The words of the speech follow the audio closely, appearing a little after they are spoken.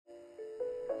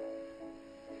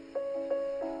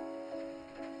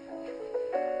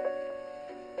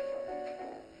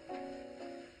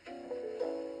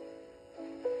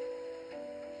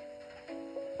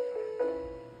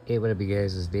Hey, what up you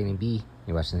guys, it's Danny B.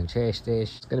 You're watching the Trash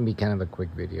Stash. It's gonna be kind of a quick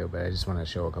video, but I just want to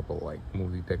show a couple like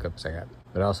movie pickups I got.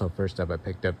 But also, first up, I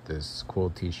picked up this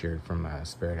cool t-shirt from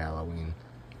Spirit Halloween.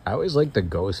 I always like the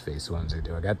Ghostface ones they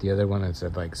do. I got the other one that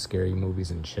said like scary movies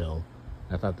and chill.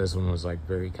 I thought this one was like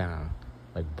very kind of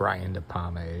like Brian De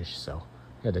Palma-ish, so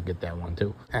I had to get that one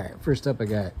too. Alright, first up I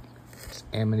got this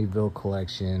Amityville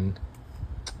collection.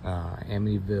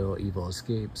 Amityville Evil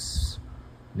Escapes,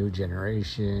 New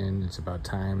Generation, It's About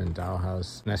Time, and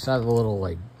Dollhouse. And I saw the little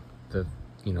like the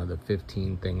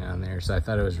 15 thing on there, so I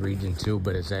thought it was region 2,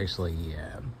 but it's actually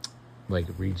like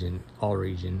all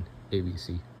region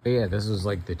ABC. But yeah, this was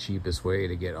like the cheapest way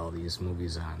to get all these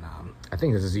movies on. I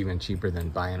think this is even cheaper than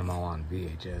buying them all on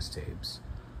VHS tapes.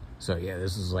 So yeah,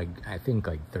 this is like, I think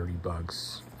like 30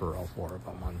 bucks for all 4 of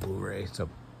them on Blu-ray. It's a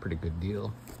pretty good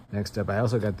deal. Next up, I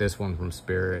also got this one from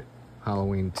Spirit,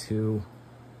 Halloween 2.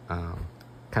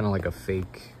 Kind of like a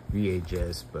fake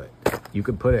VHS, but you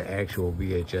could put an actual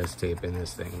VHS tape in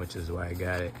this thing, which is why I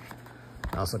got it.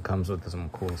 It also comes with some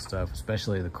cool stuff,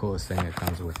 especially the coolest thing it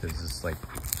comes with is this like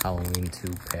Halloween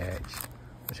 2 patch,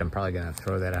 which I'm probably gonna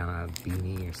throw that on a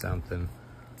beanie or something.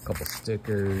 A couple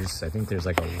stickers. I think there's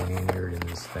like a lanyard in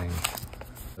this thing.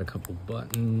 A couple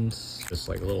buttons, just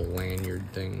like a little lanyard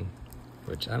thing,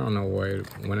 which I don't know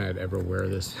when I'd ever wear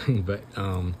this thing, but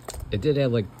it did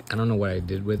have like, I don't know what I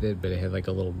did with it, but it had like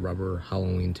a little rubber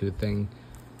Halloween 2 thing.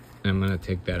 And I'm gonna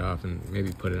take that off and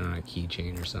maybe put it on a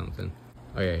keychain or something.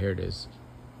 Oh yeah, here it is.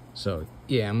 So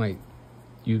yeah, I might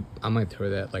throw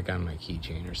that like on my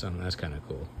keychain or something. That's kind of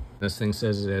cool. This thing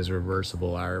says it has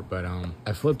reversible art, but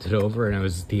I flipped it over and it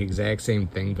was the exact same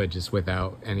thing, but just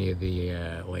without any of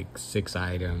the like 6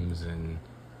 items and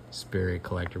Spirit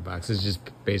collector box. It's just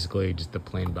basically just a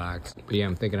plain box. But yeah,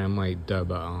 I'm thinking I might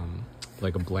dub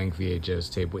like a blank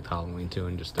VHS tape with Halloween 2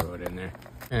 and just throw it in there.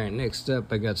 Alright, next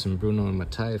up I got some Bruno and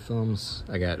Mattei films.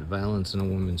 I got Violence in a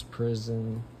Women's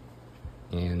Prison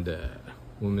and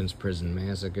Women's Prison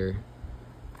Massacre.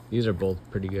 These are both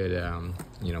pretty good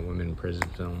women in prison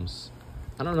films.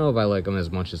 I don't know if I like them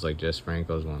as much as like Jess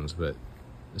Franco's ones, but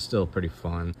it's still pretty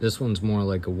fun. This one's more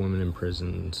like a woman in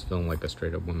prison film, like a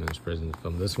straight up women's prison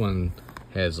film. This one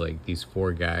has like these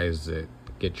 4 guys that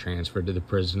get transferred to the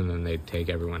prison and then they take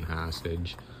everyone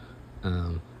hostage.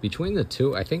 Between the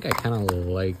two, I think I kind of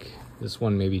like this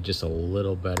one maybe just a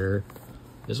little better.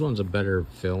 This one's a better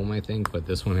film, I think, but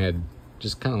this one had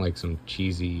just kind of like some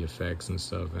cheesy effects and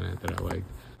stuff in it that I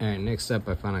liked. Alright, next up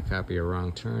I found a copy of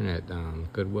Wrong Turn at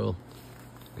Goodwill.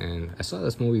 And I saw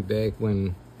this movie back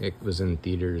when it was in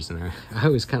theaters, and I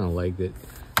always kind of liked it.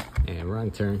 And Wrong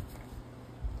Turn.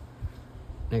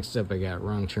 Next up, I got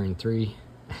Wrong Turn 3.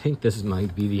 I think this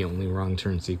might be the only Wrong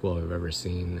Turn sequel I've ever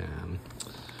seen.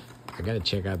 I gotta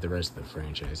check out the rest of the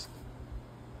franchise.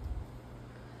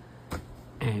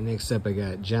 And next up, I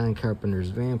got John Carpenter's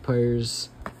Vampires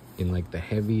in like the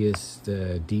heaviest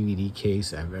DVD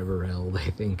case I've ever held, I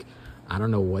think. I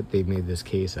don't know what they made this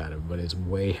case out of, but it's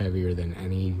way heavier than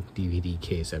any DVD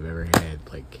case I've ever had.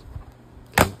 Like,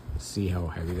 can you see how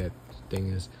heavy that thing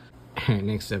is?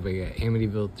 Next up, I got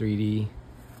Amityville 3D,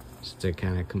 just to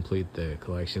kind of complete the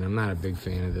collection. I'm not a big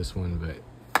fan of this one,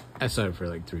 but I saw it for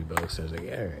like $3. I was like,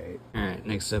 alright. Alright,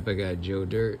 next up, I got Joe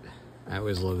Dirt. I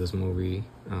always love this movie.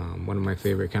 One of my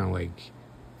favorite kind of like,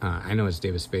 I know it's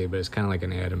David Spade, but it's kind of like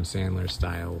an Adam Sandler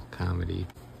style comedy.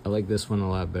 I like this one a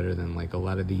lot better than like a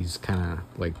lot of these kind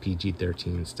of like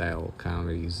PG-13 style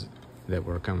comedies that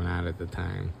were coming out at the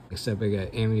time. Except I got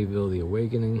Amityville The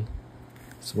Awakening.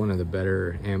 It's one of the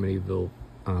better Amityville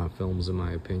films in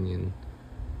my opinion.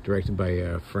 Directed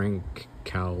by Frank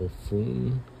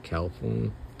Calhoun,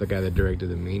 the guy that directed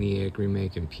the Maniac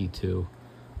remake and P2.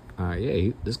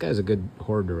 Yeah, this guy's a good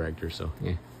horror director, so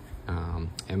yeah.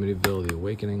 Amityville The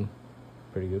Awakening.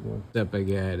 Pretty good one. Next up, I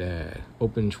got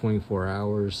Open 24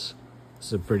 Hours.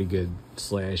 It's a pretty good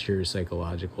slasher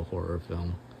psychological horror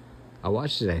film. I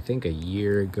watched it, I think, a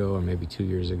year ago or maybe 2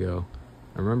 years ago.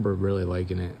 I remember really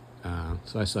liking it.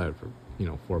 So I saw it for,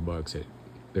 $4 at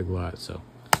Big Lots, so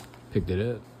picked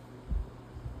it up.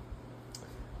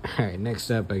 Alright,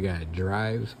 next up, I got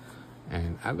Drive.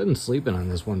 And I've been sleeping on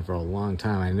this one for a long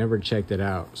time. I never checked it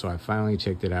out, so I finally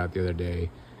checked it out the other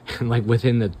day. And like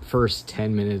within the first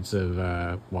 10 minutes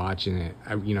of watching it,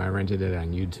 I rented it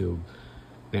on YouTube.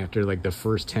 And after like the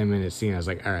first 10 minutes scene, I was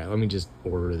like, all right, let me just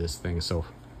order this thing. So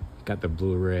got the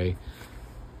Blu-ray.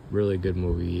 Really good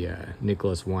movie.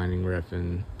 Nicholas Winding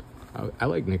Refn. I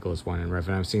like Nicholas Winding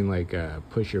Refn. I've seen like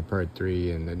Pusher Part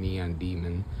 3 and The Neon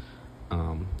Demon.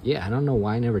 Yeah, I don't know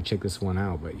why I never checked this one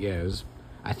out, but yeah,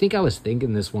 I think I was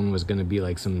thinking this one was going to be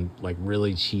like some like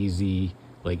really cheesy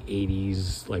like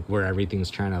 80s, like where everything's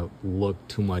trying to look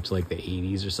too much like the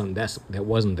 80s or something. That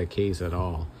wasn't the case at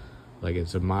all. Like,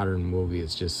 it's a modern movie.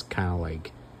 It's just kind of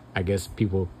like, I guess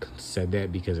people said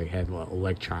that because it had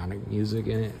electronic music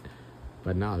in it.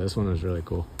 But no, this one was really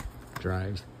cool.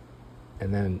 Drive.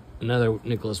 And then another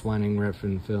Nicholas Winding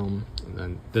Refn film. And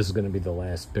then this is going to be the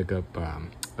last pickup. I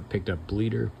picked up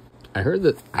Bleeder. I heard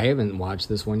that, I haven't watched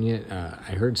this one yet.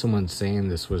 I heard someone saying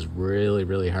this was really,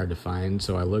 really hard to find.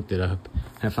 So I looked it up.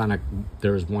 I found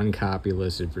there was one copy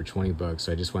listed for $20.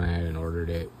 So I just went ahead and ordered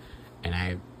it.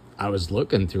 And I was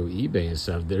looking through eBay and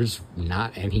stuff. There's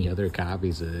not any other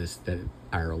copies of this that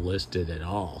are listed at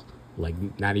all.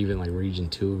 Like, not even like Region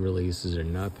 2 releases or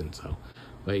nothing. So,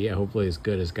 but yeah, hopefully it's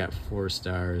good. It's got 4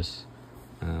 stars.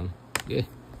 Yeah,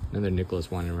 another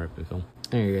Nicholas Winding Refn film.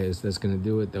 Alright guys, that's gonna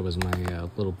do it. That was my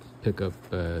little pickup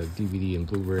DVD and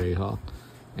Blu-ray haul.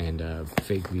 And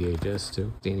fake VHS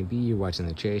too. Danny B, you're watching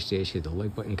The Trash Dash. Hit the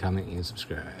like button, comment, and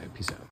subscribe. Peace out.